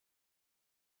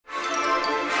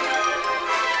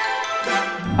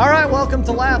All right, welcome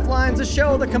to Laugh Lines, a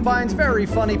show that combines very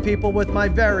funny people with my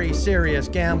very serious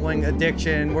gambling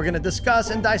addiction. We're going to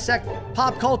discuss and dissect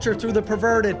pop culture through the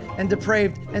perverted and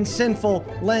depraved and sinful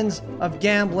lens of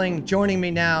gambling. Joining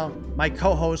me now, my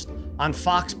co-host on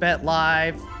Fox Bet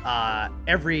Live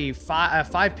every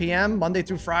 5 p.m. Monday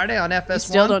through Friday on FS1. You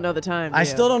still don't know the time. I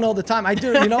still don't know the time. I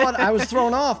do. You know what? I was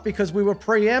thrown off because we were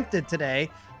preempted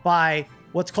today by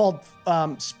what's called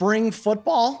spring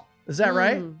football. Is that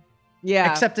right?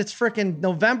 Yeah. Except it's freaking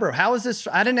November. How is this?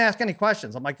 I didn't ask any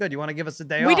questions. I'm like, good. You want to give us a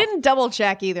day off? We didn't double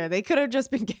check either. They could have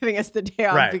just been giving us the day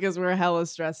off Right. because we're hella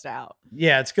stressed out.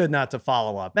 Yeah, it's good not to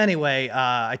follow up. Anyway,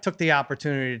 I took the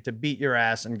opportunity to beat your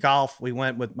ass in golf. We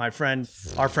went with our friend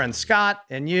Scott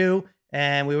and you,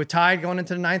 and we were tied going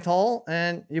into the ninth hole,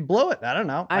 and you blew it. I don't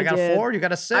know. I got did. a 4. You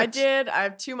got a 6. I did. I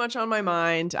have too much on my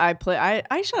mind. I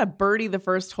shot a birdie the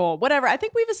first hole. Whatever. I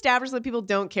think we've established that people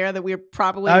don't care that we're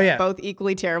probably both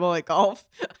equally terrible at golf.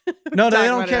 No, they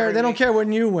don't care. They don't care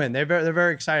when you win. They're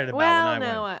very excited about when I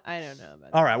win. I don't know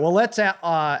about All right. Well, let's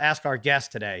ask our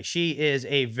guest today. She is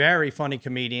a very funny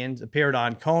comedian, appeared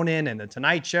on Conan and The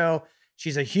Tonight Show.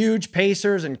 She's a huge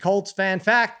Pacers and Colts fan. In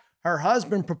fact, her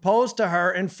husband proposed to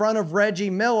her in front of Reggie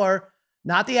Miller,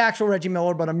 not the actual Reggie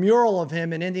Miller, but a mural of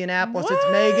him in Indianapolis. What?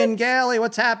 It's Megan Gailey.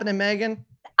 What's happening, Megan?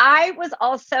 I was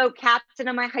also captain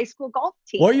of my high school golf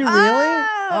team. Were you really?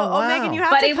 Oh, Megan, you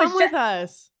have But to it was come with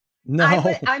us.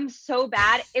 No. I'm so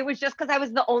bad. It was just because I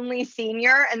was the only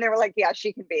senior, and they were like, "Yeah,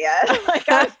 she can be it." Like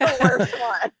I was the worst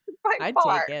one by I'd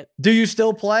far. take it. Do you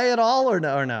still play at all or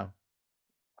no?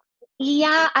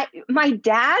 Yeah, my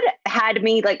dad had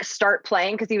me like start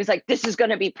playing because he was like, "This is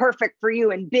going to be perfect for you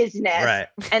in business." Right.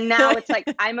 And now it's like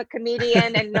I'm a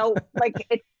comedian, and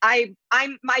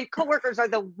I'm my coworkers are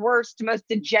the worst, most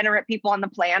degenerate people on the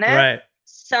planet. Right.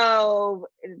 So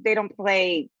they don't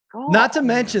play golf. Not to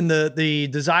mention the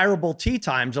desirable tea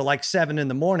times are like 7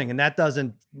 a.m, and that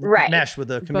doesn't mesh with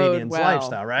the comedian's well.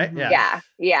 lifestyle, right? Mhm.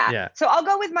 Yeah. So I'll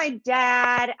go with my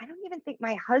dad. I don't even think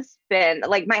my husband,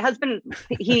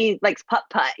 he likes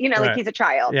putt-putt, Right. like he's a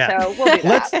child. Yeah. So we'll do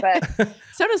that. But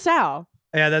So does Sal.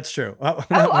 Yeah, that's true. Not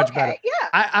much better. Yeah.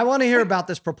 I want to hear about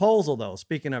this proposal, though.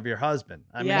 Speaking of your husband,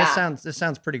 I mean, Yeah. this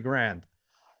sounds pretty grand.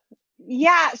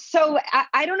 Yeah. So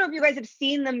I don't know if you guys have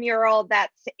seen the mural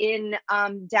that's in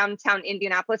downtown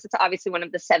Indianapolis. It's obviously one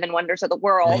of the 7 wonders of the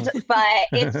world, but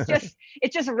it's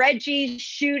just Reggie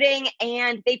shooting,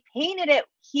 and they painted it.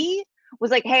 He was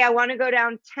like, "Hey, I want to go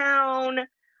downtown."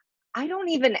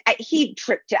 He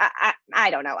tripped. I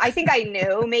don't know. I think I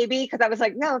knew maybe because I was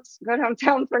like, "No, let's go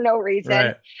downtown for no reason."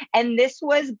 Right. And this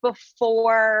was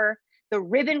before the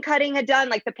ribbon cutting had done,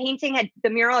 like the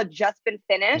mural had just been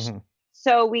finished. Mhm.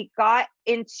 So we got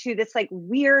into this like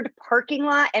weird parking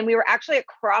lot, and we were actually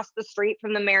across the street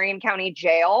from the Marion County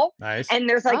Jail. Nice. And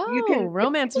there's like, you can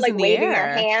romance people, was like in the waving air.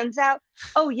 their hands out.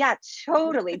 Oh yeah,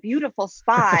 totally beautiful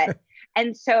spot.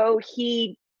 And so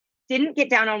he didn't get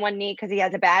down on one knee because he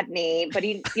has a bad knee, but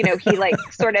he like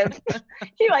sort of,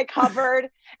 he like hovered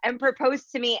and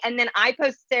proposed to me. And then I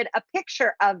posted a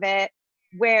picture of it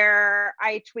where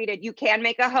I tweeted, "You can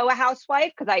make a hoe a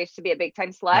housewife," because I used to be a big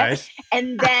time slut. Nice.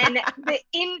 And then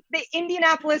the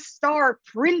Indianapolis Star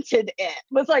printed it.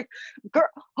 Was like,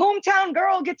 "Hometown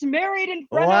girl gets married in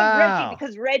front of Reggie,"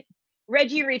 because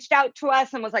Reggie reached out to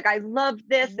us and was like, "I love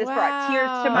this. This brought tears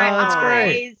to my Oh, that's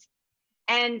great. eyes."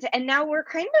 And now we're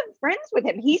kind of friends with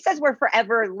him. He says we're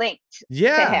forever linked to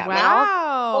Yeah. him.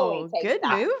 Wow. fully take Good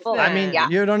that. move. Fully. I mean, Yeah.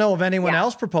 you don't know of anyone Yeah.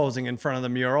 else proposing in front of the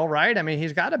mural, right? I mean,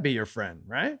 he's got to be your friend,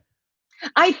 right?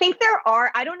 I think there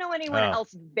are. I don't know anyone Oh.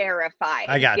 else verified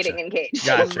I gotcha. getting engaged.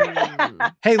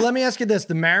 Gotcha. Hey, let me ask you this.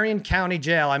 The Marion County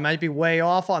Jail, I might be way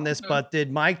off on this, but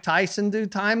did Mike Tyson do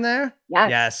time there? Yes.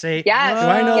 Yeah, see? Yes. Do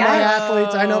I know my Yes.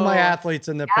 athletes? I know my athletes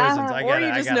in the prisons. I Or get it.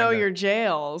 you I just gotta know your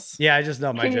jails. Yeah, I just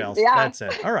know my jails. Yeah. That's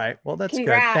it. All right. Well, that's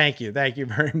Congrats. good. Thank you. Thank you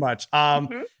very much.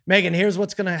 Mhm. Megan, here's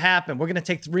what's going to happen. We're going to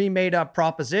take 3 made up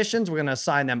propositions. We're going to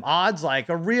assign them odds like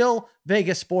a real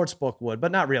Vegas sports book would,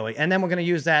 but not really. And then we're going to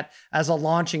use that as a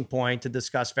launching point to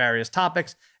discuss various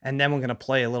topics. And then we're going to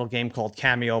play a little game called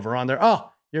Cameo Over Under. Oh,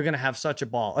 you're going to have such a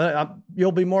ball.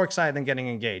 You'll be more excited than getting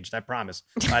engaged. I promise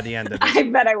by the end of this. I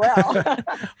bet I will.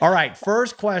 All right.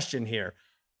 First question here.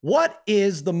 What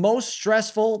is the most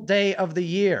stressful day of the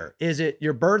year? Is it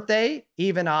your birthday,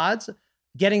 even odds,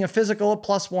 getting a physical at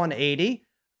plus 180,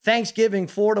 Thanksgiving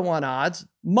 4-1 odds,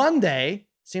 Monday,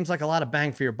 seems like a lot of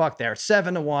bang for your buck there,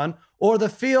 7-1, or the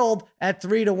field at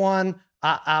 3-1?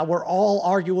 We're all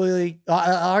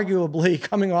arguably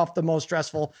coming off the most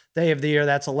stressful day of the year.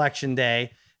 That's election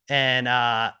day. And,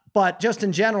 but just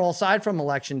in general, aside from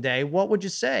election day, what would you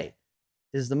say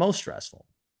is the most stressful?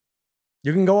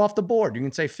 You can go off the board. You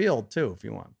can say field too if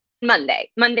you want.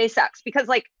 Monday sucks because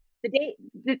like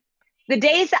the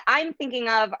days that I'm thinking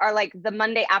of are like the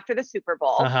Monday after the Super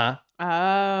Bowl.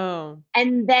 Oh.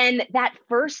 And then that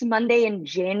first Monday in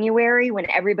January when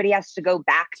everybody has to go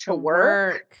back to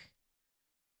work.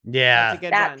 Yeah. That's a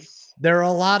good one. There are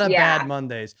a lot of bad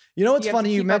Mondays. You know what's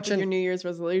funny? You mentioned your New Year's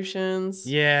resolutions.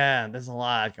 Yeah, there's a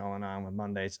lot going on with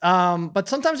Mondays. But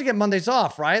sometimes you get Mondays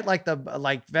off, right? Like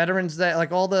Veterans Day,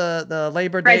 like all the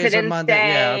Labor Days are Monday.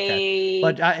 Yeah, okay.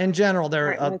 But in general,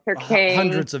 there are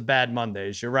hundreds of bad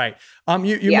Mondays. You're right.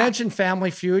 You mentioned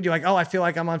Family Feud. You're like, oh, I feel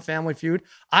like I'm on Family Feud.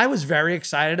 I was very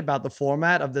excited about the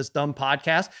format of this dumb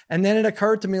podcast, and then it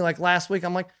occurred to me like last week.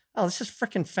 I'm like, oh, this is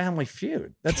freaking Family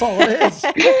Feud. That's all it is.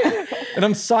 And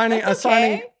I'm assigning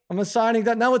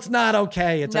that. No, it's not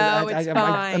okay. It's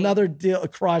fine. Another deal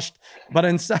crushed. But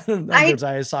instead of numbers,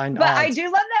 I assigned odds. I do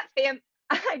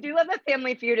love that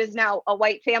Family Feud is now a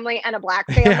white family and a black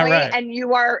family, and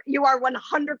you are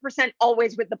 100%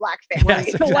 always with the black family.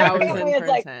 Yes, the white family is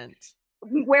like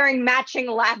wearing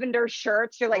matching lavender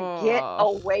shirts. You're like, get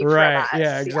away from us.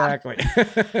 Yeah, exactly.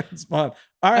 It's fun.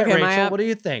 All right, Rachel, what do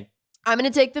you think? I'm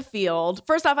going to take the field.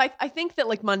 First off, I think that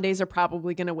like Mondays are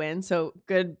probably going to win. So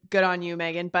good on you,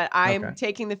 Megan. But I'm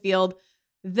taking the field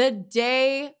the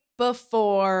day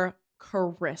before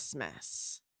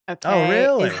Christmas. Okay. Oh,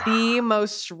 really? It's the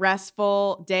most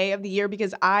stressful day of the year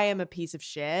because I am a piece of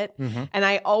shit. Mm-hmm. And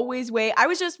I always wait. I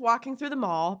was just walking through the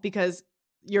mall because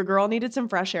your girl needed some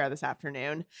fresh air this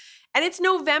afternoon. And it's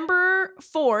November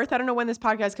 4th. I don't know when this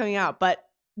podcast is coming out, but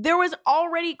there was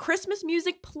already Christmas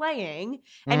music playing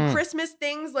and Christmas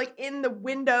things like in the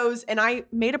windows. And I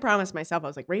made a promise myself. I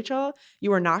was like, Rachel,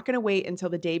 you are not going to wait until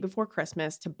the day before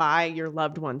Christmas to buy your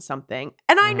loved one something.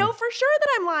 And I know for sure that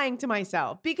I'm lying to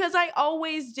myself because I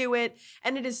always do it.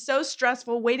 And it is so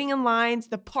stressful waiting in lines,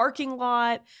 the parking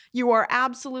lot. You are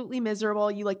absolutely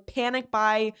miserable. You like panic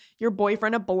buy your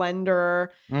boyfriend a blender.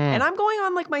 And I'm going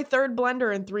on like my third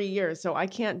blender in 3 years. So I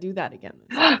can't do that again.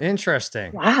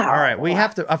 Interesting. Wow. All right. We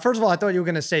have to. First of all, I thought you were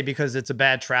going to say because it's a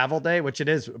bad travel day, which it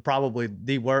is probably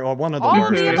the worst or one of the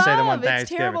worst. The to say the one it's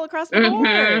terrible across the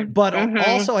board. But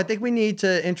also, I think we need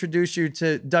to introduce you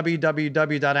to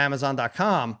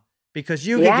www.amazon.com because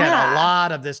you can get a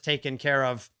lot of this taken care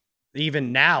of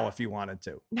even now if you wanted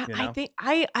to. No, you know? I think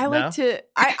I like to.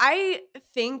 I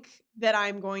think that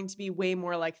I'm going to be way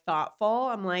more like thoughtful.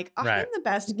 I'm like, I'm the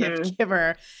best gift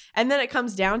giver, and then it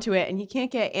comes down to it, and you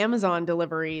can't get Amazon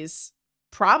deliveries.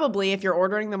 Probably if you're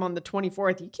ordering them on the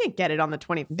 24th, you can't get it on the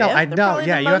 25th. No, I know.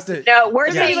 Yeah, you have to. No, we're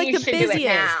saying like you the should busiest. do it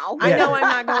now. I know I'm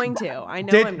not going to. I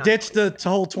know I'm not. Ditch the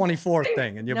whole 24th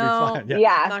thing, and you'll be fine.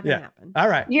 Yeah, not gonna happen. All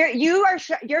right.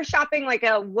 You're shopping like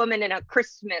a woman in a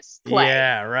Christmas play.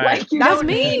 Yeah, right. Like you don't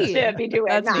need to be doing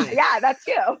that. Me. Yeah, that's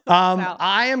you.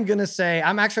 I am gonna say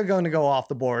I'm actually going to go off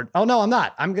the board. Oh no, I'm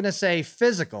not. I'm gonna say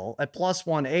physical at plus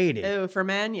 180. Oh, for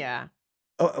men, yeah.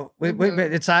 Oh, wait,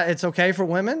 it's okay for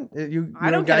women? I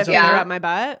don't get a finger up my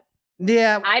butt.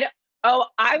 Yeah.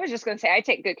 I was just going to say, I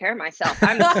take good care of myself.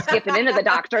 I'm not skipping into the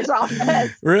doctor's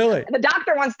office. Really? The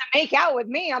doctor wants to make out with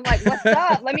me. I'm like, what's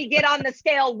up? Let me get on the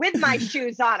scale with my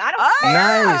shoes on. I don't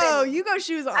care. Nice. Oh, you go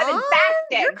shoes on? I've been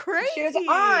fasting. You're crazy. Shoes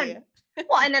on.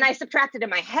 Well, and then I subtracted in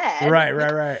my head. Right.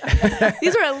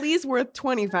 These are at least worth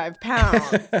 25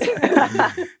 pounds.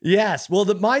 Yes. Well,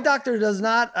 my doctor does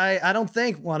not, I don't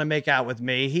think, want to make out with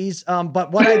me. He's,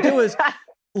 but what I do is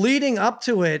leading up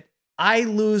to it, I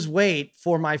lose weight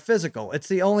for my physical. It's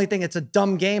the only thing. It's a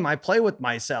dumb game I play with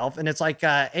myself. And it's like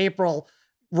April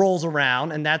rolls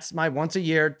around and that's my once a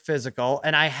year physical.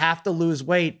 And I have to lose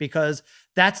weight because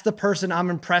that's the person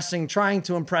I'm trying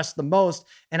to impress the most.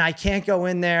 And I can't go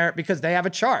in there because they have a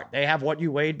chart. They have what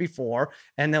you weighed before.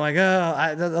 And they're like,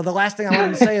 the last thing I want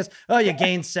them to say is, oh, you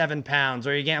gained 7 pounds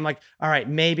or I'm like, all right,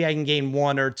 maybe I can gain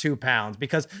 1 or 2 pounds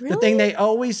because the thing they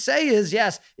always say is,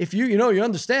 yes, if you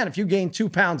understand, if you gain 2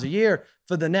 pounds a year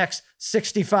for the next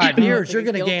 65 years, you're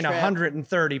going to gain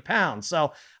 130 pounds.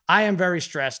 So I am very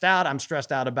stressed out. I'm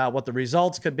stressed out about what the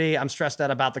results could be. I'm stressed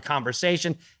out about the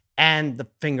conversation and the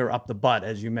finger up the butt,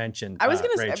 as you mentioned. I was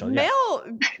going to say,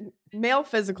 male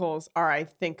physicals are, I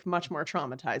think, much more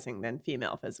traumatizing than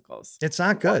female physicals. It's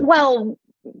not good. Well,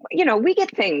 we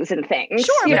get things and things.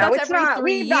 Sure, but that's every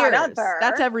 3 years.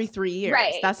 That's every 3 years.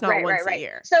 Right. That's not once a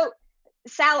year. So,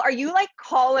 Sal, are you like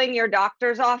calling your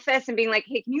doctor's office and being like,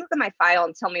 hey, can you look at my file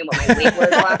and tell me what my weight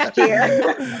was last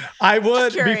year? I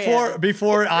would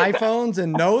before iPhones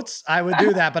and notes, I would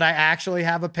do that. But I actually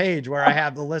have a page where I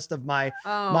have the list of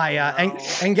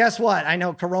and guess what? I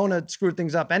know Corona screwed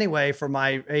things up anyway for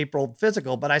my April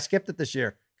physical, but I skipped it this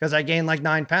year because I gained like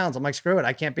 9 pounds. I'm like, screw it.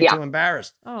 I can't be too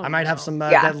embarrassed. Oh, I might have no. some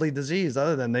deadly disease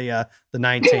other than the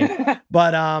 19.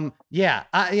 But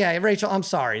yeah, Rachel, I'm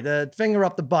sorry. The finger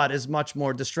up the butt is much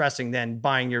more distressing than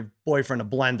buying your boyfriend a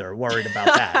blender. Worried about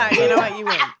that. You know what? You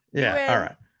win. Yeah. You win. All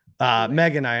right.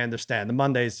 Megan, I understand. The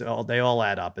Mondays, they all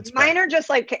add up. It's Mine are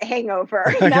just like hangover.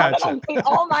 I Now gotcha. that I'm,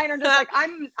 all mine are just like I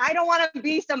don't want to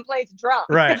be someplace drunk.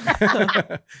 right.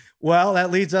 Well, that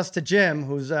leads us to Jim,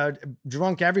 who's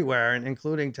drunk everywhere, and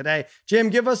including today. Jim,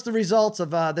 give us the results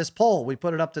of this poll. We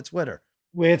put it up to Twitter.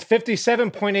 With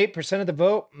 57.8% of the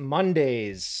vote,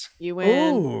 Mondays. You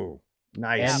win. Ooh,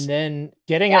 nice. And then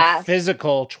getting a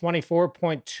physical,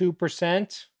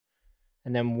 24.2%.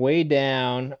 And then way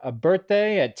down, a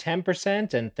birthday at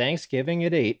 10% and Thanksgiving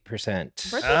at 8%.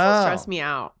 Birthdays will stress me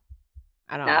out.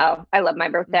 I don't know. No, I love my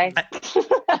birthday.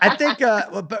 I think,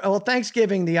 well,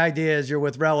 Thanksgiving, the idea is you're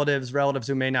with relatives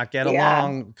who may not get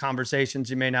along,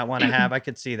 conversations you may not want to have. I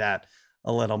could see that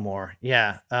a little more.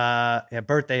 Yeah.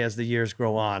 Birthday as the years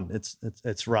grow on,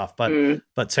 it's rough,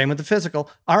 but same with the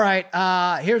physical. All right.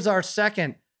 Here's our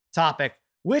second topic.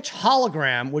 Which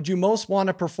hologram would you most want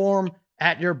to perform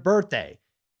at your birthday?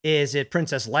 Is it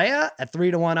Princess Leia at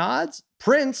 3-1 odds,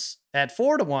 Prince at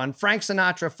 4-1, Frank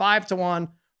Sinatra 5-1,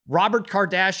 Robert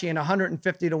Kardashian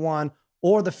 150-1,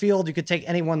 or the field? You could take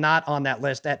anyone not on that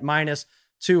list at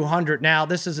 -200. Now,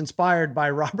 this is inspired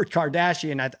by Robert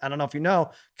Kardashian. I don't know if you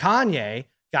know, Kanye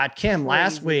got Kim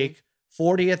last week,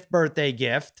 40th birthday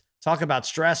gift. Talk about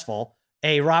stressful.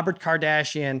 A Robert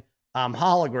Kardashian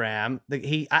hologram.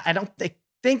 I don't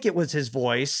think it was his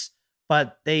voice,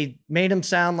 but they made him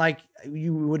sound like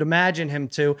you would imagine him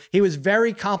to. He was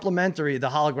very complimentary, the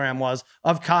hologram was,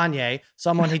 of Kanye,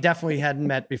 someone he definitely hadn't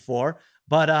met before.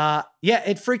 But yeah,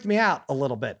 it freaked me out a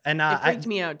little bit. And it freaked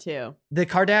me out too. The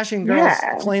Kardashian girls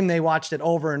claim they watched it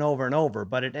over and over and over,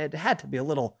 but it had to be a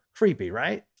little creepy,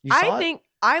 right? I think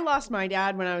I lost my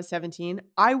dad when I was 17.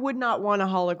 I would not want a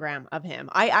hologram of him.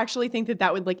 I actually think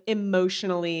that would like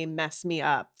emotionally mess me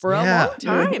up for a long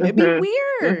time. It'd be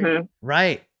weird.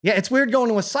 Right. Yeah, it's weird going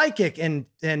to a psychic and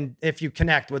if you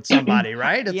connect with somebody,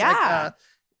 right? It's like,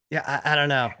 I don't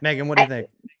know. Megan, what do you think?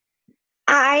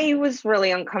 I was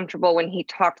really uncomfortable when he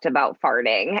talked about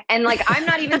farting. And like, I'm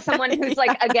not even someone who's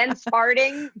like against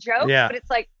farting jokes, but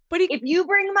it's like, if you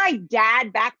bring my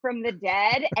dad back from the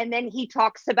dead and then he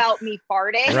talks about me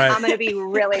farting, I'm going to be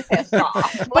really pissed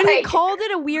off. But he called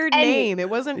it a weird name. It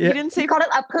wasn't, he didn't say. He called it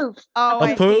a poof. Oh,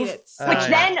 a poof? Hate it so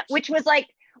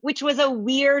which was a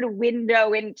weird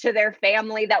window into their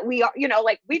family that we are,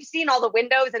 we've seen all the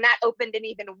windows and that opened an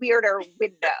even weirder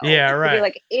window. Yeah, right. Be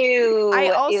like, ew. I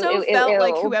also felt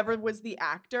like ew. whoever was the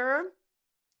actor,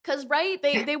 because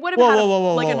they would have whoa, had whoa,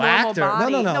 whoa, like a normal actor.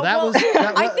 body. No.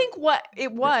 I think what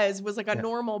it was like a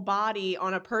normal body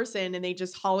on a person, and they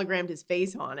just hologrammed his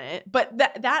face on it. But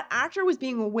that actor was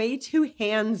being way too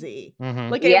handsy.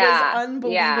 Mm-hmm. Like it was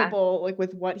unbelievable, like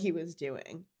with what he was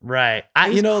doing. Right.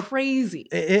 It was crazy.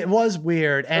 It was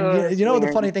weird. And you know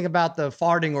the funny thing about the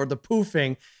farting or the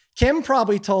poofing, Kim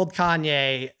probably told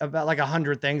Kanye about like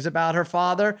 100 things about her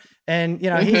father. And,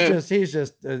 he's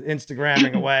just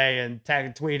Instagramming away and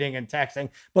tweeting and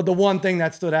texting. But the one thing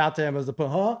that stood out to him was the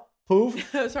poof.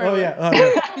 Sorry, oh, yeah.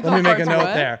 Let me make a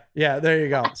note there. Yeah, there you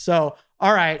go. So,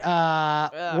 all right.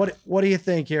 What do you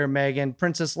think here, Megan?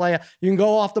 Princess Leia, you can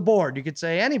go off the board. You could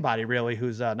say anybody really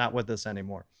who's not with us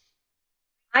anymore.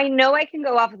 I know I can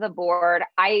go off the board.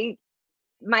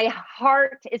 My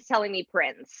heart is telling me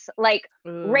Prince. Like,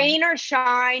 rain or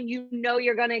shine,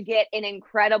 you're going to get an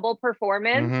incredible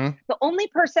performance. Mm-hmm. The only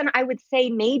person I would say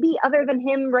maybe other than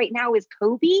him right now is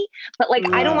Kobe. But like,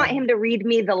 I don't want him to read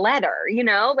me the letter,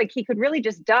 like he could really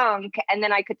just dunk and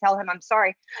then I could tell him I'm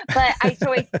sorry. But I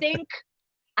think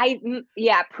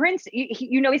Prince,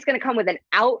 he's going to come with an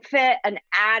outfit, an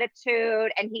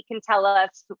attitude, and he can tell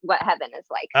us what heaven is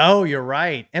like. Oh, you're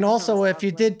right. And also, if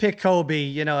you did pick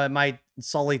Kobe, it might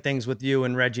sully things with you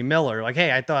and Reggie Miller. Like,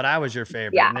 hey, I thought I was your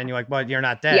favorite. Yeah. And then you're like, well, you're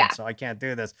not dead, so I can't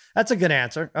do this. That's a good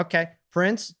answer. Okay.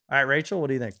 Prince. All right, Rachel, what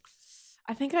do you think?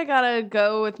 I think I got to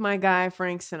go with my guy,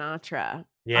 Frank Sinatra.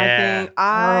 Yeah. I think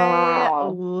I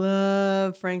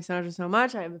love Frank Sinatra so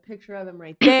much. I have a picture of him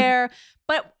right there.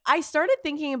 But I started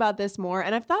thinking about this more,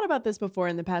 and I've thought about this before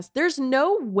in the past. There's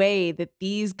no way that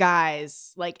these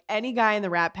guys, like any guy in the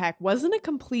Rat Pack, wasn't a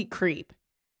complete creep,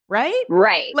 right?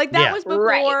 Right. Like that was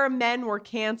before men were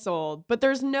canceled. But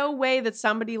there's no way that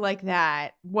somebody like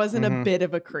that wasn't a bit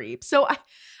of a creep. So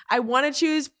I want to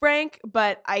choose Frank,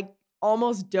 but I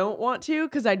almost don't want to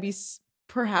because I'd be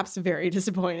perhaps very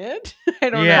disappointed. I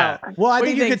don't Yeah. know. Well, I What do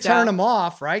think you you think, could turn Sal? them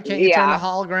off, right? Can't you turn the Yeah.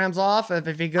 holograms off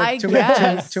if you I go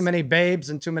guess. too many babes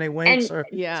and too many winks And or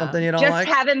Yeah. something you don't Just like?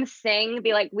 have him sing,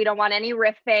 be like, we don't want any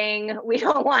riffing. We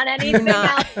don't want anything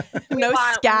Not, else. We no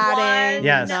want scatting. one,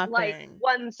 Yes. like Nothing.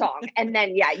 one song. And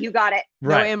then, yeah, you got it.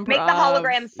 Right. No improv. Make the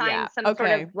hologram sign Yeah. some sort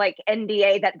of like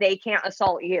NDA that they can't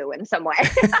assault you in some way.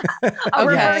 A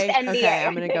reverse NDA. Okay,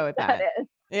 I'm gonna go with that. is.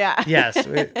 Yeah. Yes,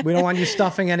 we don't want you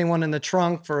stuffing anyone in the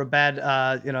trunk for a bad,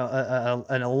 a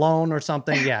loan or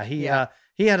something. Yeah, he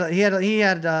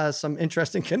had some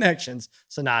interesting connections,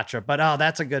 Sinatra. But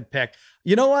that's a good pick.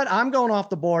 You know what? I'm going off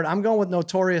the board. I'm going with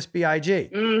Notorious B.I.G.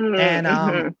 Mhm, And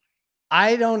mhm.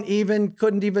 I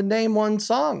couldn't even name one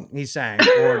song he sang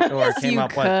or Yes, came you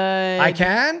up could. with. I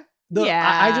can. I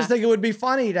Yeah. just think it would be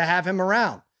funny to have him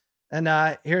around. And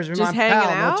here's my Just hanging pal,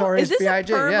 out. Notorious Is this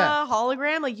B.I.G. a perma Yeah.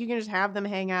 hologram? Like you can just have them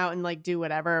hang out and like do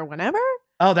whatever, whenever.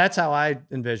 Oh, that's how I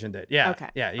envisioned it. Yeah. Okay.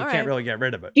 Yeah. You All can't right. really get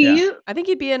rid of it. Do Yeah. you I think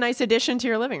he'd be a nice addition to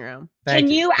your living room. Thank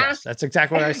can you Yes, ask that's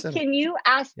exactly what I said. can you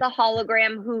ask the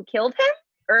hologram who killed him?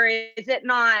 Or is it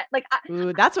not like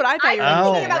Ooh, that's what I thought you were I'm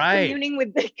going thinking to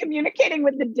about right. communicating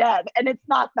with the dead, and it's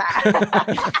not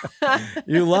that. say.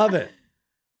 You love it.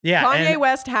 Yeah. Kanye and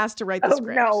West has to write the Oh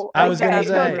script. no! I was gonna okay,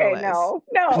 say. okay, no.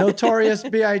 Notorious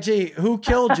B.I.G. Who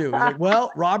killed you? He's like,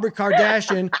 well, Robert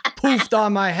Kardashian poofed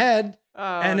on my head. Oh,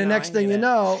 And the no, next I thing hate you it.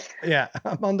 know, yeah,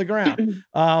 I'm on the ground.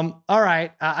 All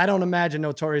right. I don't imagine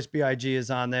Notorious B.I.G. is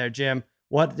on there. Jim,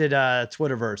 what did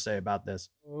Twitterverse say about this?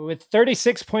 With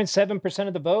 36.7%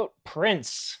 of the vote,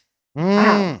 Prince.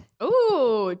 Mm.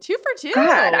 Ooh, 2 for 2.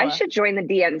 God, I should join the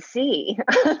DNC.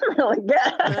 Really good.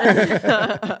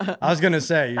 I was going to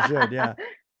say you should, yeah.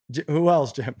 Who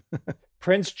else, Jim?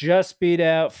 Prince just beat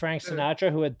out Frank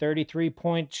Sinatra, who had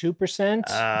 33.2%.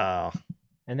 Oh.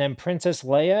 And then Princess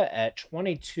Leia at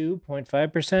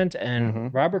 22.5%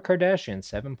 and Robert Kardashian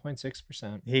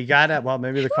 7.6%. He got it. Well,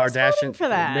 maybe the Who's voting Kardashians. for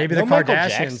that? Maybe No the Michael Kardashians.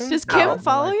 Jackson? Does Kim Oh,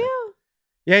 follow likely. you?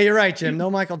 Yeah, you're right, Jim. No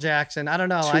Michael Jackson. I don't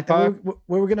know. I Tupac? think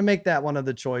we were going to make that one of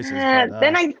the choices. But,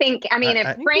 Then I think, I mean, I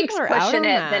if think Frank's people are out pushing on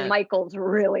it, that. then Michael's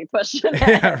really pushing it.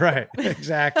 yeah, right.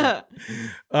 Exactly.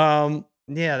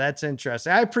 Yeah, that's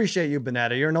interesting. I appreciate you,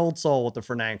 Bonetta. You're an old soul with the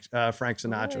Frank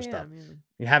Sinatra Oh, yeah, stuff. man.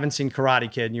 You haven't seen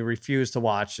Karate Kid and you refuse to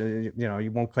watch. You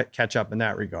won't catch up in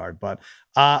that regard. But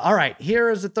all right, here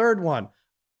is the third one.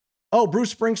 Oh,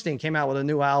 Bruce Springsteen came out with a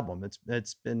new album.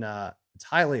 It's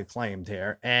highly acclaimed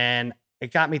here, and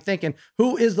it got me thinking: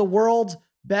 who is the world's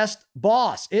best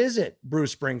boss? Is it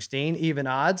Bruce Springsteen? Even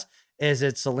odds. Is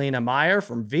it Selena Meyer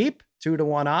from Veep?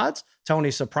 2-1 odds.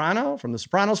 Tony Soprano from The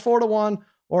Sopranos 4-1,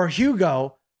 or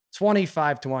Hugo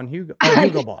 25-1.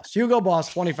 Hugo Boss. Hugo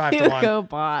Boss 25-1. Hugo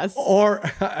Boss. Or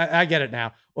I get it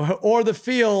now. Or The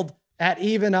Field at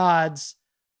even odds.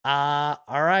 All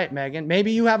right, Megan.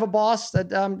 Maybe you have a boss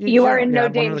that You are in no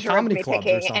have one of the danger of comedy me clubs or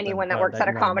picking something, anyone that but works at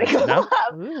a you wanna comedy mention, no?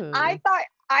 club. Ooh.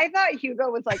 I thought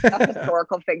Hugo was like a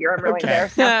historical figure. I'm really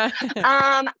embarrassed now.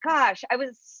 Gosh, I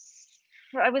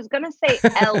was gonna say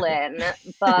Ellen,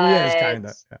 but He is kind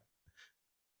of.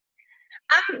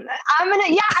 I'm gonna.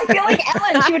 Yeah, I feel like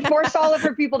Ellen. She would force all of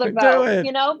her people to Do vote. it.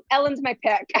 You know, Ellen's my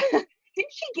pick.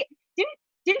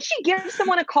 Didn't she give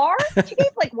someone a car? She gave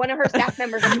like one of her staff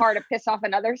members a car to piss off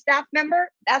another staff member.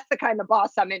 That's the kind of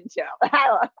boss I'm into.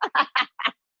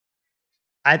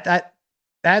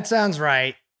 That sounds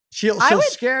right. She'll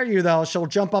scare you though. She'll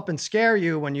jump up and scare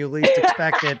you when you least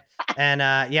expect it. And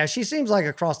yeah, she seems like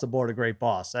across the board a great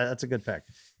boss. That's a good pick.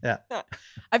 Yeah.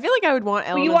 I feel like I would want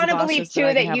Ellen. You as a want to boss believe just so too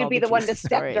I can that have you'd all be the one to juicy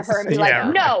step to stories. her and be Yeah, like,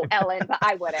 right. "No, Ellen," but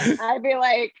I wouldn't. I'd be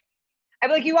like,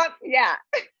 "You want? Yeah,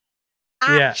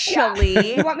 Yeah.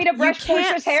 Actually, you want me to brush can't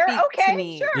Portia's hair? speak Okay, to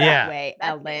me sure." that Yeah. way,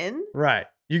 That's me. Ellen. Right.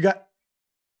 You got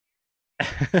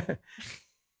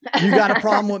you got a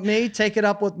problem with me? Take it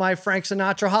up with my Frank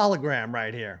Sinatra hologram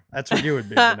right here. That's what you would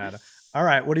be, Bonetta. All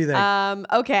right. What do you think?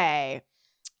 Okay.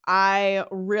 I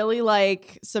really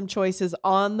like some choices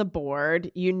on the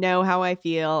board. You know how I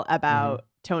feel about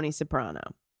Tony Soprano.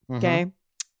 Mhm. Okay.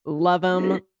 Love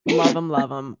him. Love him.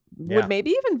 Love him. Yeah. Would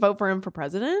maybe even vote for him for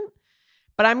president.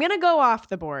 But I'm going to go off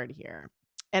the board here.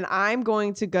 And I'm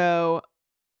going to go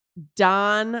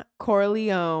Don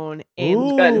Corleone in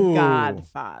Ooh.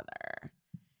 Godfather.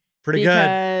 Pretty good.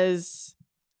 Because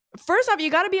first off,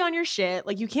 you got to be on your shit.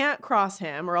 Like you can't cross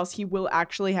him or else he will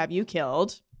actually have you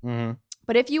killed. Mhm.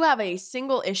 But if you have a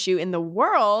single issue in the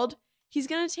world, he's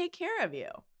going to take care of you.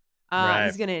 Right.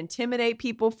 He's going to intimidate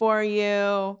people for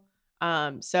you.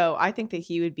 So I think that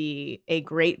he would be a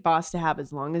great boss to have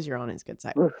as long as you're on his good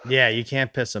side. Yeah, you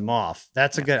can't piss him off.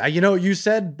 That's a good. You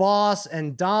said Boss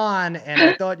and Don, and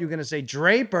I thought you were going to say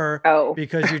Draper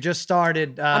because you just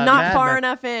started. I'm not Mad far Men.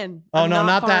 enough in. Oh I'm no,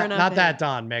 not far that, enough not in. that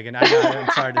Don, Megan. I'm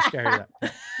sorry to scare you.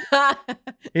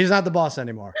 He's not the boss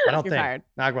anymore. I don't You're think. fired.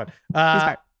 Not good. He's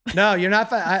fired. No, you're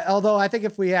not. Although I think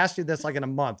if we asked you this like in a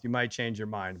month, you might change your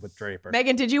mind with Draper.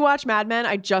 Megan, did you watch Mad Men?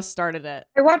 I just started it.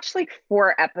 I watched like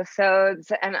 4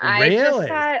 episodes and I Really? just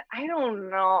thought, I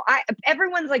don't know.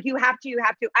 Everyone's like, you have to.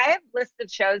 I have lists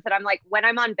of shows that I'm like, when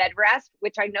I'm on bed rest,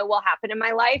 which I know will happen in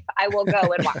my life, I will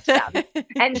go and watch them.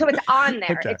 And so it's on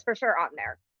there. Okay. It's for sure on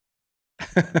there.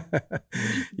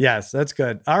 Yes, that's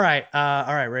good. All right.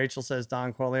 Rachel says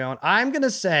Don Corleone. I'm going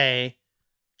to say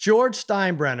George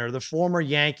Steinbrenner, the former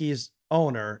Yankees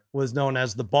owner, was known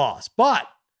as the boss, but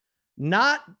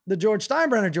not the George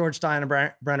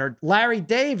Steinbrenner, Larry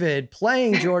David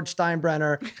playing George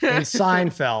Steinbrenner in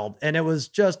Seinfeld. And it was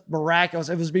just miraculous.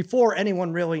 It was before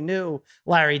anyone really knew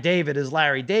Larry David as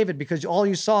Larry David, because all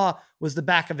you saw was the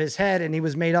back of his head and he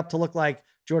was made up to look like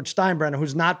George Steinbrenner,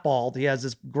 who's not bald. He has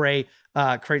this gray,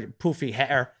 poofy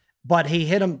hair. But he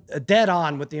hit him dead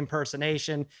on with the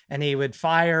impersonation, and he would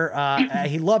fire.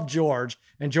 He loved George,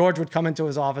 and George would come into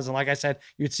his office, and like I said,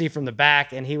 you'd see from the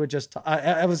back, and he would just.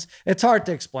 It's hard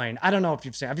to explain. I don't know if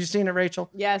you've seen. Have you seen it, Rachel?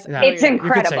 Yes, Yeah. It's You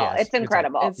incredible. could say yes. It's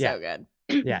incredible. It's so good.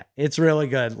 Yeah, it's really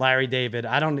good. Larry David.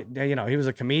 I don't. He was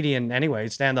a comedian anyway,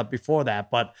 stand up before that,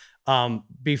 but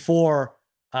before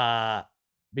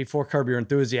Curb Your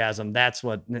Enthusiasm, that's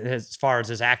what, as far as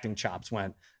his acting chops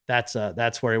went, that's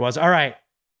where he was. All right.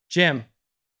 Jim,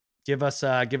 give us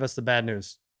the bad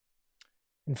news.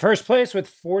 In first place with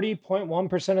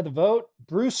 40.1% of the vote,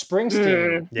 Bruce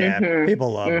Springsteen. Yeah,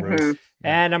 people love Bruce.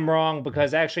 And I'm wrong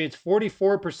because actually it's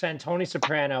 44% Tony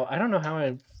Soprano. I don't know how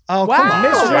I Oh, Wow. come on.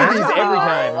 misread these Wow. every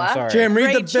time. I'm sorry. Jim, read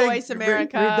Great the big choice,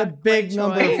 America. Read the big Great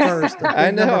number choice. first. The big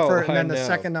I know, number first, and I then the know.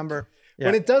 second number. Yeah.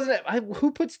 When it doesn't,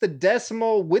 who puts the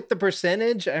decimal with the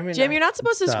percentage? I mean, Jim, you're not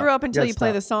supposed to Stop. screw up until Yeah, you play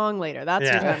stop. the song later. That's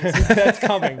Yeah. your time. to see. that's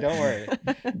coming. Don't worry. All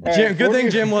right, Jim, good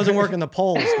thing Jim wasn't working the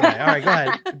polls today. All right, go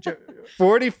ahead.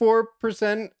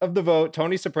 44% of the vote,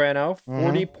 Tony Soprano. Mhm.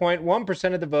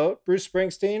 40.1% of the vote, Bruce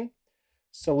Springsteen.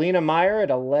 Selena Meyer at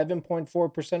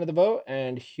 11.4% of the vote,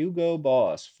 and Hugo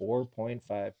Boss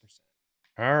 4.5%.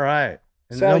 All right.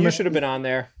 And So you Mis- should have been on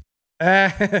there.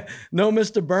 no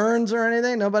Mr. Burns or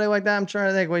anything? Nobody like that? I'm trying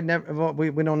to think.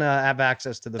 We don't have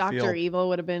access to the Dr. field. Evil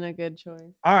would have been a good choice.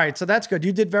 All right, so that's good.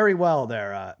 You did very well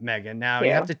there, Megan. Now you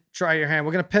Yeah. have to try your hand.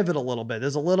 We're going to pivot a little bit.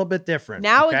 There's a little bit different.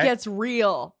 Now okay? it gets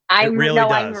real. I'm really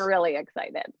I'm does. really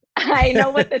excited. I know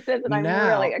what this is, and I'm Now-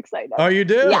 really excited. Oh, you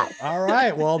do? Yes. All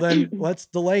right. Well, then let's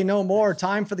delay no more.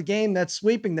 Time for the game that's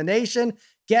sweeping the nation.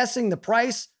 Guessing the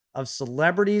price of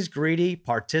celebrities' greedy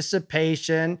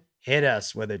participation. Hit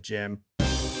us with it, Jim.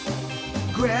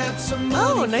 Grab some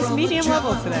Oh, money nice from medium a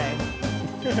level jar. today.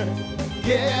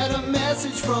 Get a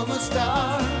message from a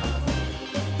star.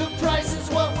 The price is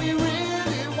what we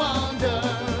really wonder.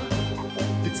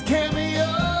 It's Cameo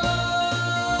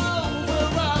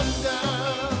over under.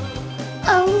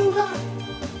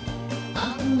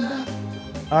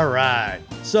 All right.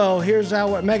 So here's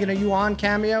how. Megan, are you on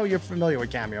Cameo? You're familiar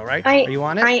with Cameo, right? I- are you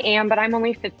on it? I am, but I'm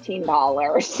only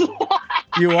 $15.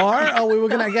 You are? Oh, we were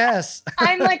gonna guess.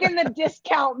 I'm like in the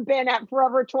discount bin at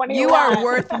Forever 21. You are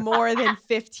worth more than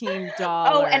 $15.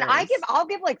 Oh, and I'll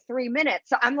give like 3 minutes.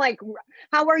 So I'm like,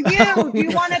 how are you? Do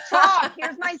you want to talk?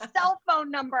 Here's my cell phone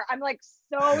number. I'm like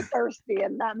so thirsty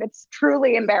in them. It's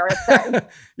truly embarrassing.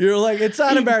 You're like, it's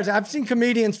not embarrassing. I've seen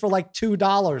comedians for like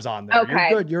 $2 on there.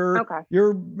 Okay. You're good.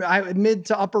 You're mid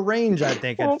to upper range, I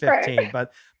think, at Okay. 15.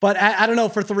 But I don't know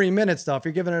for 3 minutes though. If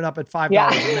you're giving it up at $5 Yeah.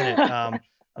 a minute,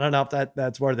 I don't know if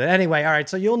that's worth it. Anyway, all right.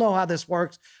 So you'll know how this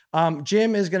works.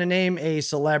 Jim is going to name a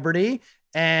celebrity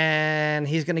and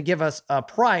he's going to give us a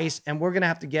price, and we're going to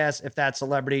have to guess if that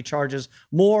celebrity charges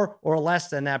more or less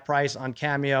than that price on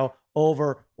Cameo,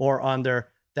 over or under.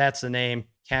 That's the name,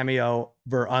 Cameo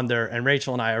over under. And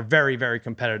Rachel and I are very, very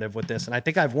competitive with this. And I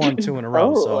think I've won 2 in a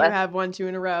row. Oh. So You have 1, 2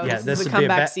 in a row. Yeah, this this is the would be a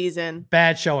comeback bet- season.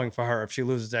 bad showing for her if she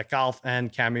loses at golf and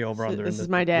Cameo over under. This is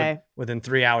my day. Within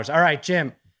 3 hours. All right,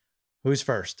 Jim, who's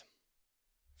first?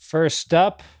 First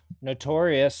up,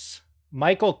 notorious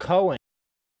Michael Cohen.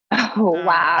 Oh,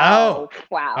 wow. Oh.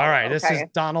 Wow. All right, this is Okay.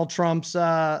 Donald Trump's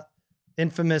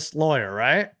infamous lawyer,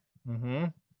 right? Mm-hmm.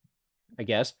 I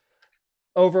guess.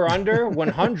 Over under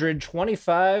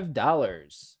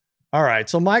 $125. All right.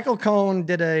 So Michael Cohen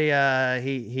did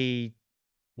he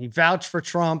vouched for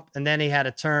Trump, and then he had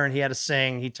a turn. He had a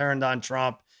sing. He turned on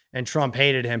Trump, and Trump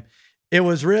hated him. it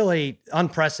was really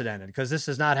unprecedented because this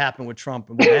has not happened with Trump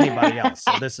and with anybody else.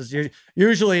 So this is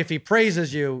usually if he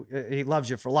praises you, he loves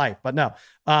you for life. But no,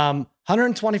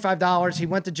 $125. He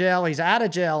went to jail. He's out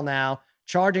of jail now,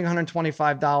 charging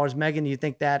 $125. Megan, you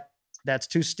think that's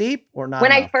too steep or not?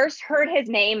 When enough? I first heard his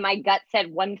name, my gut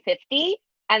said 150,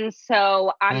 and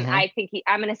so I think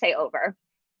I'm going to say over.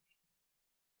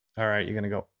 All right, you're gonna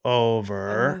go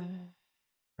over.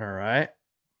 All right,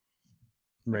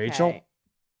 Rachel. Okay.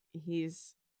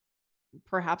 He's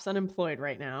perhaps unemployed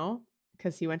right now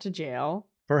because he went to jail.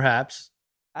 Perhaps.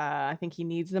 I think he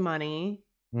needs the money.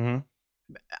 Mm-hmm.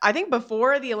 I think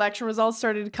before the election results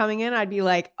started coming in, I'd be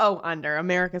like, oh, under.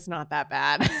 America's not that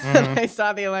bad. Mhm. I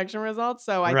saw the election results,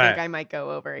 so I Right. think I might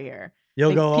go over here. You'll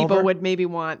I think go people over? would maybe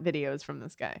want videos from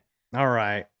this guy. All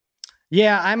right.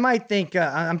 Yeah, I might think.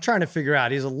 I'm trying to figure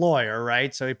out. He's a lawyer,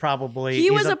 right? So He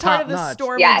was a part of the top-notch.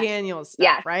 Stormy Yes. Daniels stuff,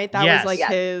 Yes. right? That Yes. was like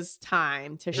Yes. his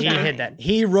time to He shine. hit that.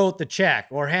 He wrote the check,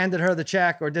 or handed her the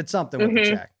check, or did something with the Mhm.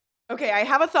 check. Okay, I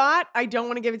have a thought. I don't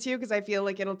want to give it to you because I feel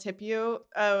like it'll tip you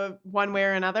one way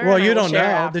or another. Well, and I you will don't know.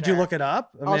 share Did you after. look it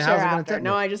up? I I'll mean, share how's it going to after. tip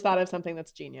No, you? I just thought of something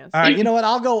that's genius. All right, you know what?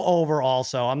 I'll go over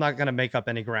also. I'm not going to make up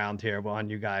any ground here on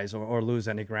you guys or lose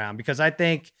any ground because I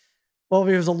think, well, if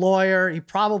he was a lawyer, he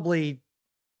probably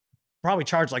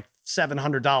charged like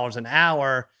 $700 an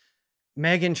hour.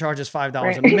 Megan charges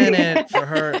 $5 a minute for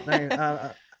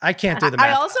her. I can't do the math.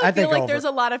 I also I feel think like over. there's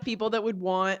a lot of people that would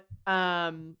want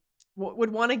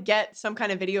to get some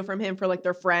kind of video from him for like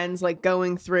their friends, like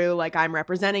going through like I'm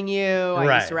representing you. I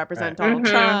Right, used to represent right. Donald Mhm.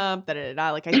 Trump. Da, da, da,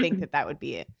 da. Like I think that would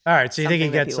be it. All right, so you think he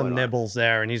something that gets people some would want. nibbles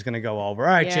there, and he's going to go over.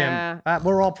 All right, Yeah. Jim.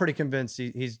 We're all pretty convinced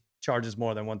he charges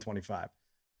more than 125.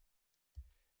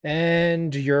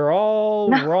 And you're all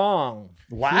No. wrong.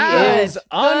 Wow. He is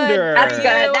under. That's for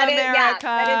good. you, That is- yeah, America.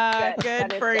 that is good. Good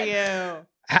That is for good. you.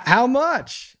 How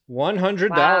much?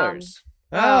 $100.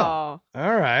 Oh, Oh,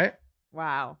 all right.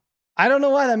 wow. I don't know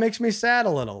why that makes me sad a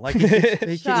little. Like he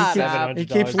keeps Shut up. he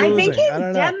keeps $700. losing. I think his I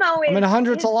don't know. demo is. I mean,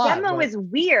 100's a his lot, Demo but- is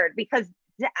weird because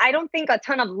I don't think a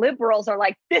ton of liberals are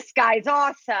like, this guy's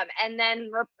awesome, and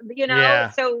then Yeah.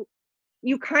 so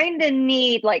you kind of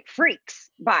need like freaks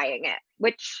buying it,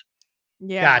 which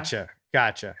Yeah.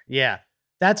 Gotcha. Yeah.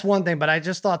 That's one thing, but I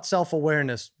just thought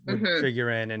self-awareness would Mhm. figure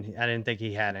in, and I didn't think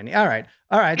he had any. All right.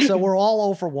 So we're all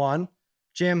 0 for 1.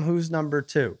 Jim, who's number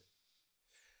 2?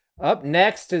 Up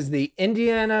next is the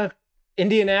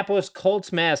Indianapolis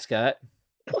Colts mascot,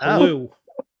 Oh. Blue.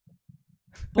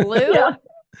 Blue? Yeah.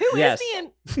 Who Yes.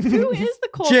 who is the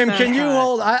Colts Jim, can you mascot?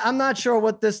 hold? I'm not sure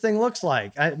what this thing looks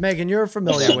like. Megan, you're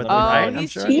familiar with it, Oh, right? I'm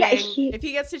he's sure. cheating. Yeah, he- if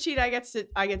he gets to cheat, I get to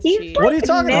He's cheat. What are you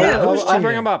talking No. about? Who's I'll bring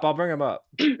cheating? him up. I'll bring him up.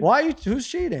 Why? Who's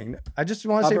cheating? I just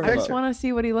want to I'll see a bring him I up. just picture. want to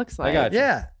see what he looks like. got you.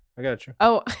 Yeah. I got you.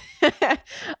 Oh,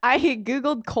 I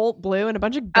Googled Colt Blue and a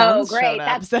bunch of Oh, guns great. showed up.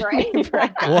 That's So great. he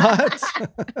brought guns.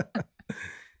 What?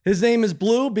 His name is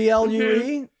Blue,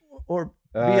 BLUE, or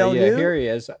BLU. Yeah, here he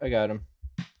is. I got him.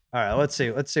 All right, let's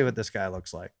see. Let's see what this guy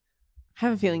looks like. I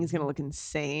have a feeling he's gonna look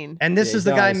insane. And this Yeah, is he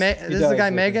the guy. does. This He is the does guy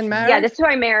look Megan interesting. married. yeah, this is who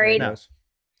I married. No.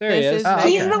 There he This is. is Oh,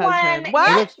 Megan's He's the husband. one- What?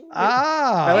 He looks-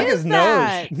 Ah, I like is his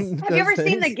that? nose. Have you ever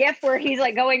seen the GIF where he's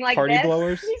like going like Party this?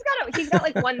 blowers? He's got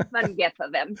like one fun GIF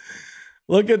of him.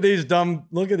 look at these dumb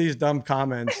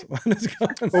comments. What is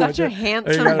going on Such with a it?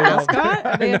 handsome gotta know. mascot.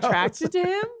 Are they I know. attracted to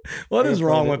him? What I is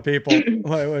wrong uploaded with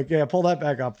people? Wait, yeah, pull that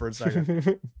back up for a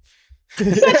second.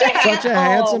 Such a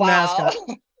handsome wow. mascot.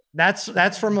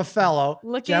 That's from a fellow,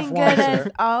 Looking Jeff good Weiser.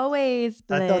 as always,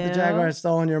 Blue. I thought the Jaguar had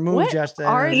stolen your moves What yesterday.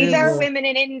 are and it These is these are Blue. women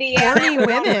in India. Horny who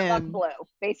want to women. fuck Blue,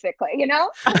 basically, you know?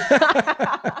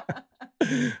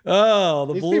 Oh,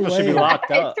 the These blue people should be wave.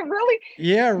 locked up. It's really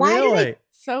Yeah, Why do really.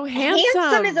 So handsome.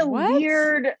 handsome is a What?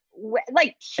 weird,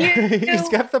 like cute. He's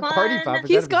got the party fun, poppers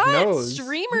He's out got of his nose.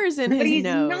 streamers in but his he's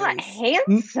nose. not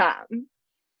handsome.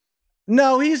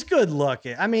 No, he's good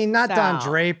looking. I mean, not Don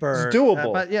Sal. Draper. It's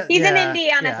doable. but yeah, He's yeah, an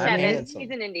Indiana yeah, I 7. mean, handsome. He's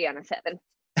an Indiana 7.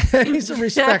 he's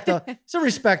a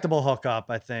respectable hookup,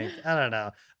 I think. I don't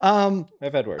know.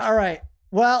 I've had worse. All right.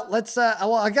 Well, let's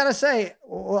I gotta say,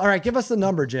 all right, give us the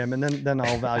number, Jim, and then I'll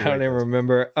I evaluate. don't even this.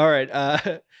 remember. All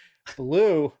right.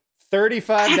 Blue, $35.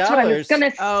 That's what I was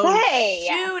gonna Oh, say.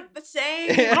 shoot. The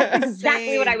same. That's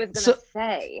exactly what I was gonna So-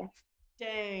 say.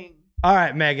 Dang. All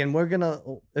right, Megan, we're gonna,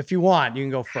 if you want, you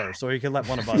can go first, or you can let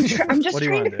one of us. Go I'm first. just What do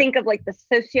you trying wanna to do? think of like the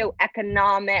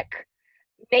socioeconomic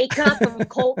makeup of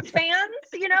Colts fans,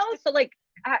 you know? So like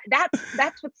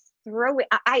that's what's throwing.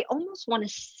 I almost want to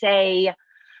say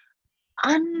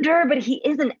under, but he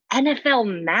is an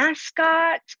NFL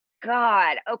mascot.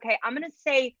 God. Okay, I'm gonna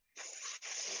say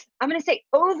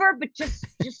over, but just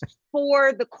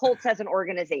for the Colts as an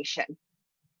organization.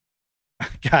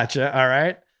 Gotcha. All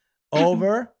right.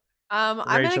 Over. I'm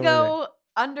Rachel, gonna go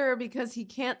under because he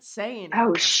can't say anything.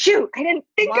 Oh shoot! I didn't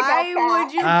think about Why that.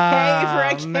 would you pay for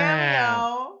a Oh, cameo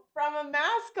man. from a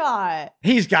mascot?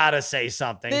 He's got to say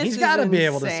something. This He's is got to be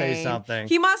able to say insane. something.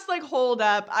 He must like hold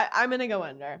up. I'm gonna go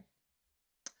under.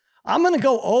 I'm going to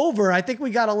go over. I think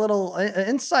we got a little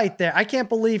insight there. I can't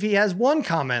believe he has one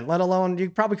comment, let alone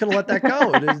you probably could have let that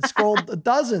go. It scrolled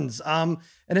dozens. And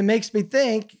it makes me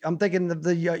think, I'm thinking of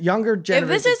the younger generation.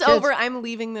 If this is kids. over, I'm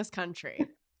leaving this country.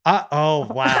 Oh,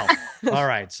 wow. All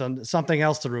right. So something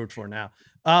else to root for now.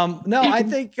 No, I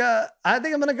think I'm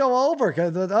going to go over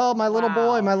because, my little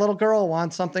boy, Wow. my little girl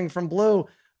wants something from Blue.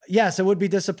 Yes, it would be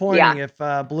disappointing if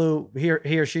Blue, he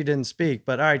or she didn't speak.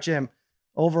 But all right, Jim,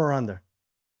 over or under?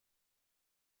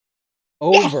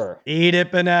 Over. Eat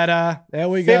it, Panetta. There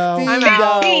we go. I'm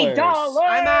out. $50.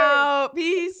 I'm out.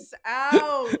 Peace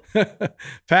out.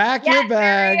 Pack your Yes,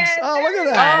 there he bags. is. Oh, look at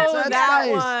There that. Oh, That's that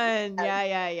nice. one.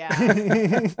 Yeah.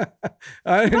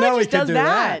 I didn't Probably know he just could does do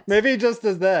that. Maybe he just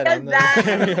does that. Does on the that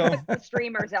cameo. puts the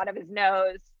streamers out of his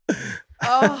nose,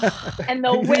 Oh, and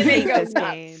the women hate go this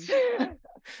game. nuts.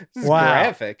 This is Wow.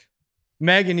 graphic.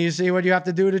 Megan, you see what you have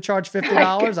to do to charge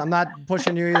 $50? I'm not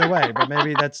pushing you either way, but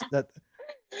maybe that's that.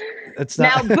 It's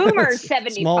Now not, Boomer's it's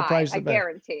 75. small price I to pay.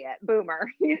 guarantee it. Boomer.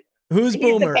 Who's he's the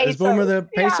Boomer? Is Boomer the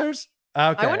Pacers. Yeah. Pacers?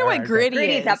 Okay. I wonder all what right, Gritty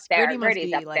Gritty's is. up there. Gritty must Gritty's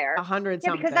be up like there. 100 Yeah,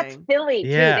 something. because that's Philly too.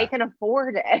 Yeah. They can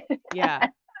afford it. Yeah.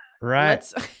 Right.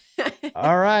 Let's.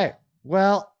 All right.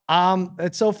 Well,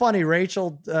 it's so funny.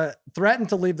 Rachel threatened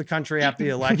to leave the country after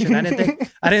the election. I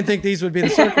didn't think these would be the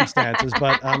circumstances,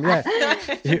 but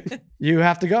yeah, you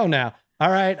have to go now. All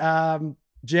right,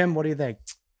 Jim, what do you think?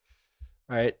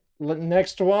 All right.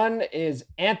 Next one is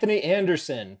Anthony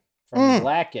Anderson from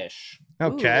Blackish.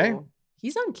 Okay, Ooh.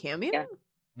 He's on Cameo? Yeah.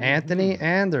 Anthony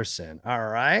Anderson. All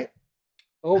right,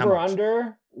 Over much?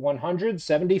 under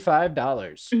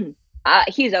 $175.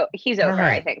 He's over. All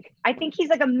right. I think. I think he's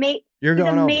like You're he's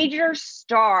going a over. major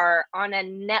star on a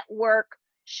network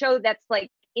show that's like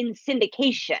in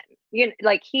syndication. You know,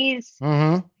 like he's,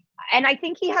 Mhm. and I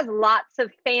think he has lots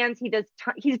of fans.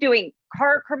 He's doing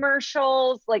car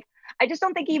commercials. Like, I just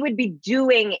don't think he would be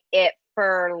doing it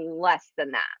for less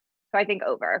than that. So I think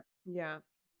over. Yeah.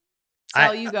 I-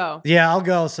 Sal, you go. Yeah, I'll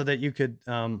go so that you could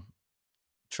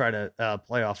try to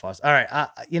play off us. All right,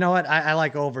 you know what? I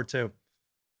like over too.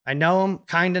 I know him,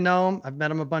 kind of know him. I've met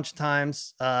him a bunch of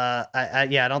times. I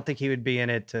don't think he would be in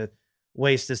it to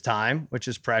waste his time, which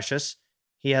is precious.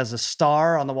 He has a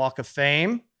star on the Walk of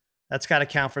Fame. That's got to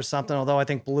count for something. Although I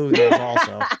think Blue does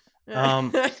also.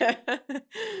 I'm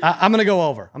gonna go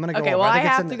over. I'm gonna go Okay, over. well, I think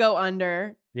it's have to go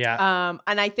under. Yeah.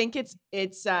 And I think it's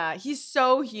he's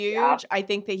so huge. Yeah. I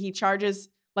think that he charges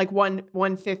like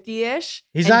 150-ish.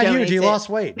 He's and not huge. He donates it. lost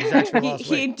weight. He's actually lost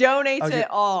He weight. donates Oh, it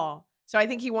all. So I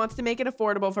think he wants to make it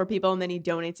affordable for people, and then he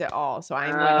donates it all. So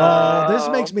I'm going Oh, this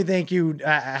Oh. makes me think you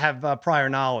have prior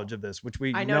knowledge of this, which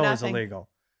we I know know is nothing. illegal.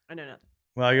 I know nothing.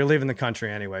 Well, you're leaving the country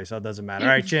anyway, so it doesn't matter.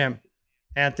 All right, Jim.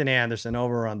 Anthony Anderson,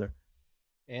 over or under?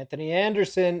 Anthony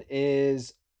Anderson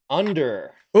is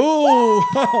under. Ooh,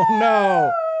 oh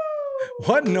no.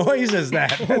 What noise is that?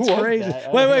 That's What was crazy.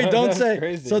 that? Wait, don't That's say.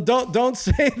 crazy. So don't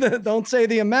say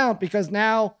the amount, because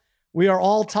now we are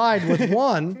all tied with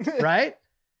one, right?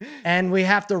 And we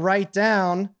have to write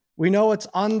down. We know it's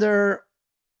under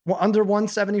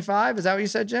 175. Is that what you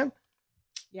said, Jim?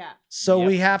 Yeah. So Yep.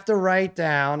 we have to write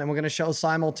down, and we're going to show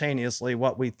simultaneously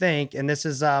what we think. And this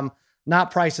is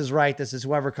not Price is Right. This is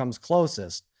whoever comes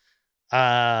closest.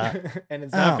 And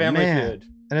it's not oh, Family man. Feud.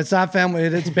 And it's not Family.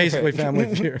 It's basically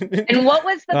Family Feud. And what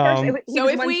was the first? He So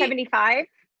was if we- 175.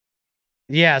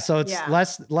 Yeah, so it's Yeah.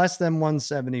 less than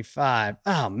 175.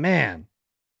 Oh man.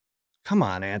 Come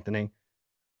on, Anthony.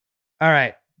 All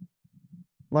right.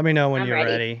 Let me know when I'm you're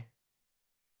ready. ready.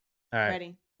 All right.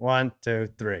 Ready. 1, 2,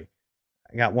 3.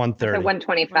 I got So 130.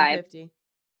 125. 150.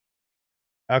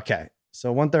 Okay.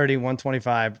 So 130,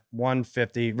 125,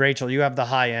 150. Rachel, you have the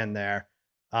high end there.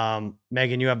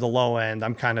 Megan, you have the low end.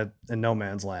 I'm kind of in no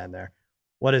man's land there.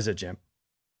 What is it, Jim?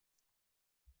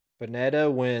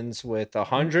 Bonetta wins with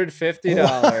 $150.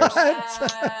 What?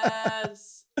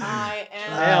 Yes. I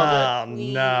am. Oh,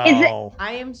 queen. no.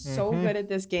 I am so Mhm. good at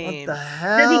this What game. the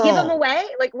hell? Does he give them away?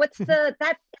 Like, what's that?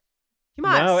 He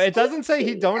must. No, it doesn't say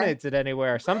he Yeah. donates it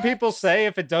anywhere. Some people say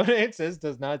if it donates, this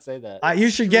does not say that. You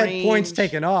should get points Strange.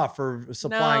 taken off for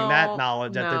supplying that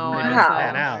knowledge that didn't even that's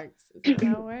pan not out. How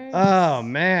it works. Oh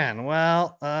man.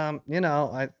 Well,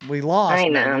 we lost, I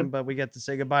know. Megan, but we get to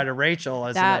say goodbye to Rachel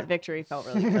as That victory felt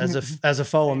really good. as a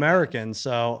faux American.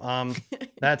 So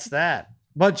that's that.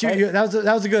 But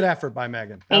that was a good effort by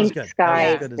Megan. That was good. Thanks,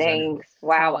 guys. That was as good as anything. Thanks.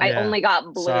 Wow. I Yeah. only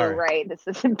got blue Sorry. right. This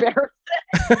is embarrassing.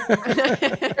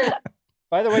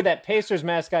 By the way, that Pacers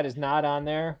mascot is not on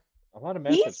there. A lot of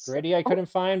mascots, Grady, I couldn't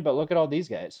find, but look at all these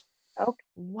guys.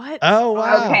 What? Oh,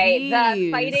 wow. Okay, the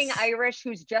Jeez. fighting Irish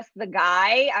who's just the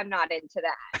guy. I'm not into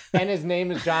that. And his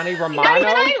name is Johnny Not Romano.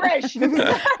 even Irish. Who's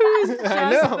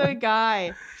I just know. the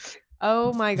guy?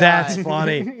 Oh my god. That's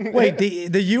funny. Wait,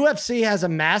 the UFC has a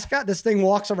mascot? This thing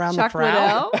walks around Chuck the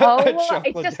crowd? Liddell? Oh, Chuck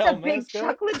it's just a Liddell big mascot.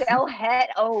 Chuck Liddell head.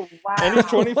 Oh wow. And he's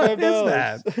 $25. What is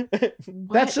that?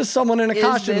 That's just someone in a is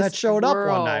costume that this showed up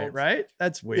one night, world? right?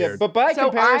 That's Yeah, weird. but by So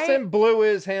comparison, Blue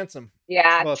is handsome.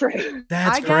 Yeah, Look. true.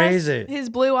 That's I guess crazy. His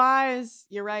blue eyes.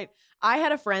 You're right. I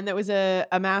had a friend that was a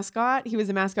mascot. He was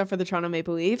a mascot for the Toronto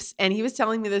Maple Leafs. And he was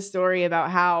telling me this story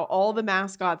about how all the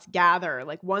mascots gather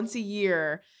like once a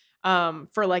year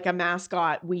for like a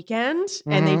mascot weekend.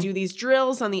 And they Mhm. do these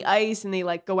drills on the ice and they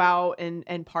like go out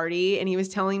and party. And he was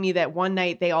telling me that one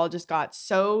night they all just got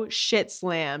so shit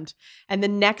slammed. And the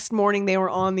next morning they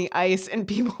were on the ice and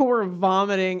people were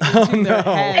vomiting into Oh, their no.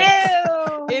 heads.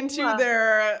 Ew. Into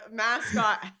their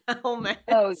mascot helmets.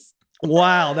 Oh,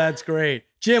 Wow, that's great.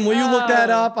 Jim, will you look that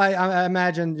Oh. up? I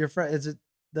imagine your friend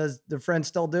does the friend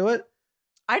still do it?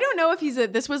 I don't know if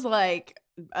this was like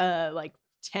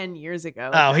 10 years ago.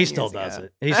 Oh, 9 he still years does ago.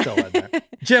 it. He's still in there.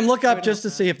 Jim, look I up don't just to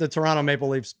know. see if the Toronto Maple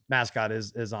Leafs mascot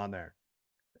is on there.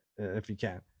 If you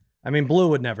can. I mean, Blue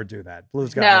would never do that.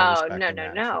 Blue's got more no, respect no, than no,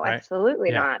 that, no, right? absolutely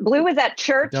Yeah. not. Blue was at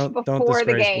church Don't before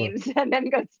the disgrace Blue. games and then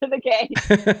goes to the game.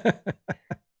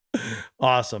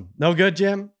 Awesome. No good,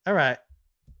 Jim? All right.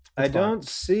 I That's fine. don't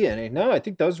see any. No, I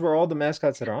think those were all the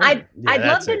mascots that are on I'd, there. Yeah, I'd love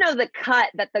that's to it. know the cut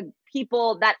that the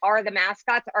people that are the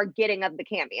mascots are getting of the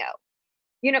cameo.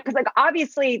 You know, because like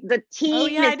obviously the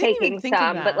team yeah, I is didn't even taking think of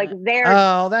some, but like that. they're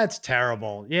Oh, that's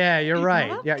terrible. Yeah, you're right.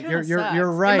 Well, that Yeah, kinda you're sucks.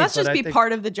 right. It must but just I be think-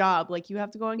 part of the job. Like you have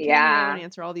to go on Cameo Yeah. and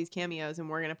answer all these cameos, and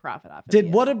we're gonna profit off of Did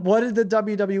you. what did the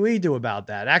WWE do about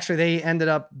that? Actually, they ended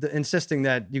up insisting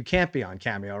that you can't be on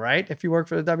Cameo, right? If you work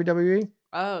for the WWE.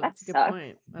 Oh, that's a good sucks.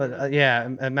 point. I But don't know. yeah,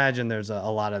 imagine there's a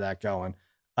lot of that going.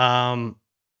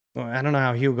 Well, I don't know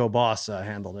how Hugo Boss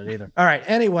handled it either. All right.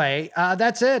 Anyway,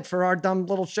 that's it for our dumb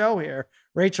little show here.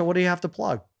 Rachel, what do you have to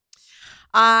plug?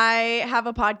 I have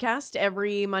a podcast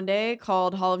every Monday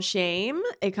called Hall of Shame.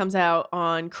 It comes out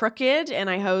on Crooked, and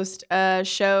I host a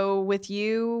show with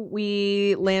you.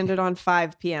 We landed on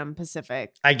 5 p.m.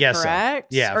 Pacific. I guess so. correct?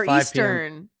 Yeah, or 5 p.m.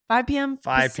 Eastern. 5 p.m.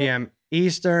 5 Pacific? p.m.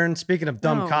 Eastern. Speaking of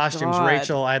dumb Oh, costumes, God.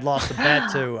 Rachel, I'd lost a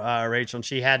bet to Rachel, and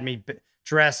she had me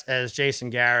dressed as Jason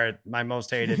Garrett, my most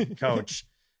hated coach,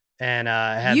 and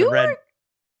had You the red. were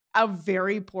a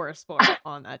very poor sport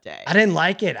on that day. I didn't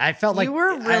like it. I felt like You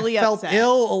were really I felt upset.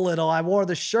 ill a little. I wore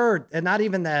the shirt, and not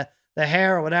even the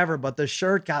hair or whatever, but the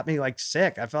shirt got me like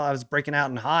sick. I felt I was breaking out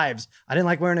in hives. I didn't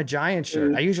like wearing a Giant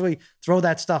shirt. I usually throw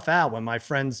that stuff out when my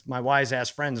wise ass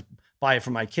friends buy it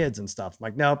for my kids and stuff. I'm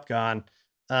like, nope, gone.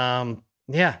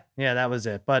 Yeah, that was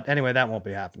it. But anyway, that won't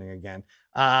be happening again.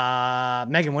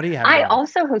 Megan, what do you have? I going?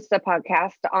 also host a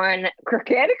podcast on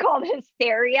Crooked called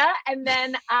Hysteria. And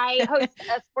then I host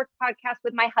a sports podcast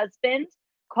with my husband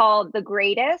called The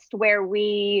Greatest, where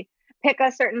we pick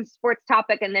a certain sports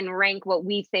topic and then rank what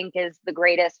we think is the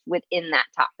greatest within that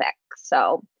topic.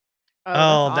 So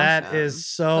Oh, that's that awesome. is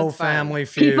so That's fun. Family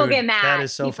Feud. people get mad. That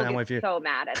is so People Family get Feud. so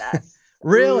mad at us.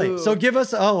 Really? So Ooh. give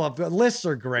us lists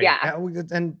are great. Yeah.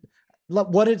 And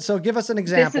so give us an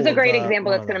example. This is a great of, example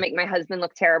one that's of going to them. make my husband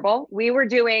look terrible. We were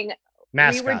doing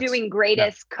Mascots.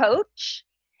 greatest coach,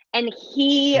 and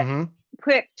he Mhm.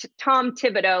 put Tom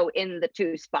Thibodeau in the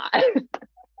 2 spot.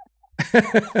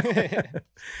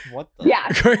 What the? Yeah.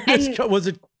 Greatest And- co- was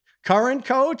it current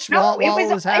coach No, while it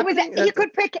was it was happening? he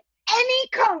could pick any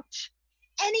coach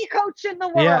in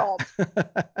the Yeah. world.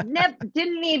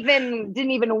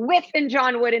 Didn't even whiff in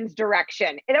John Wooden's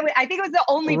direction. I think it was the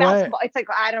only Right. basketball. It's like,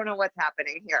 I don't know what's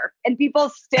happening here. And people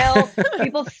still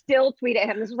tweet at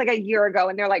him. This was like a year ago,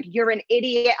 and they're like, "You're an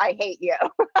idiot. I hate you."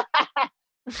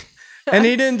 And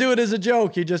he didn't do it as a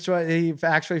joke. He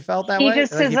actually felt that He way.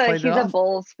 just Like, is played he's it a off?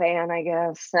 Bulls fan, I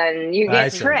guess, and you I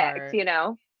get see. tricked, you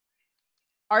know.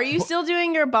 Are you still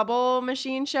doing your bubble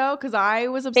machine show? Because I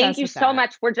was obsessed Thank you with so that.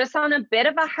 much. We're just on a bit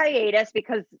of a hiatus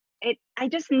because I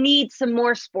just need some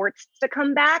more sports to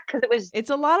come back, because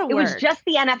It's a lot of it work. was just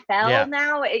the NFL Yeah.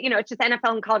 now. It's just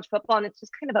NFL and college football, and it's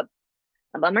just kind of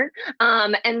a bummer.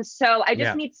 And so I just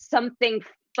Yeah. need something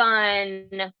fun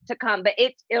to come, but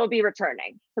it'll be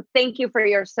returning. So thank you for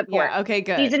your support. Yeah, okay,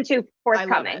 good. Season 2 I love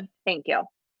forthcoming. it. Thank you.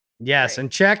 Yes,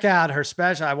 and check out her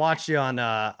special. I watched you on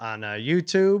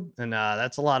YouTube, and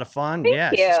that's a lot of fun.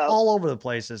 Thank She's you. all over the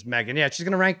places, Megan. Yeah, she's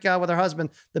gonna rank with her husband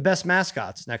the best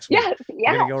mascots next week. Yes, We're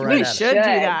yeah. gonna go You right should at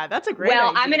it. do that. That's a great Well,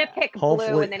 idea. I'm gonna pick Blue,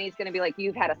 Hopefully. and then he's gonna be like,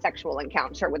 "You've had a sexual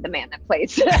encounter with the man that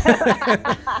plays."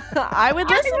 I would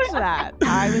listen to that.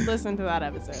 I would listen to that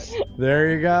episode. There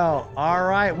you go. All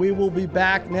right, we will be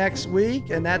back next week,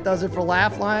 and that does it for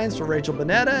Laugh Lines. For Rachel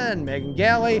Bonetta and Megan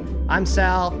Gailey, I'm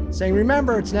Sal, saying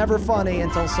remember, it's never funny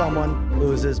until someone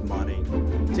loses money.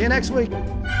 See you next week.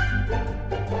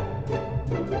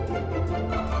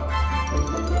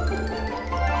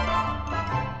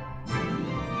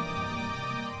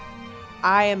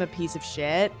 I am a piece of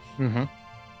shit. Mm-hmm.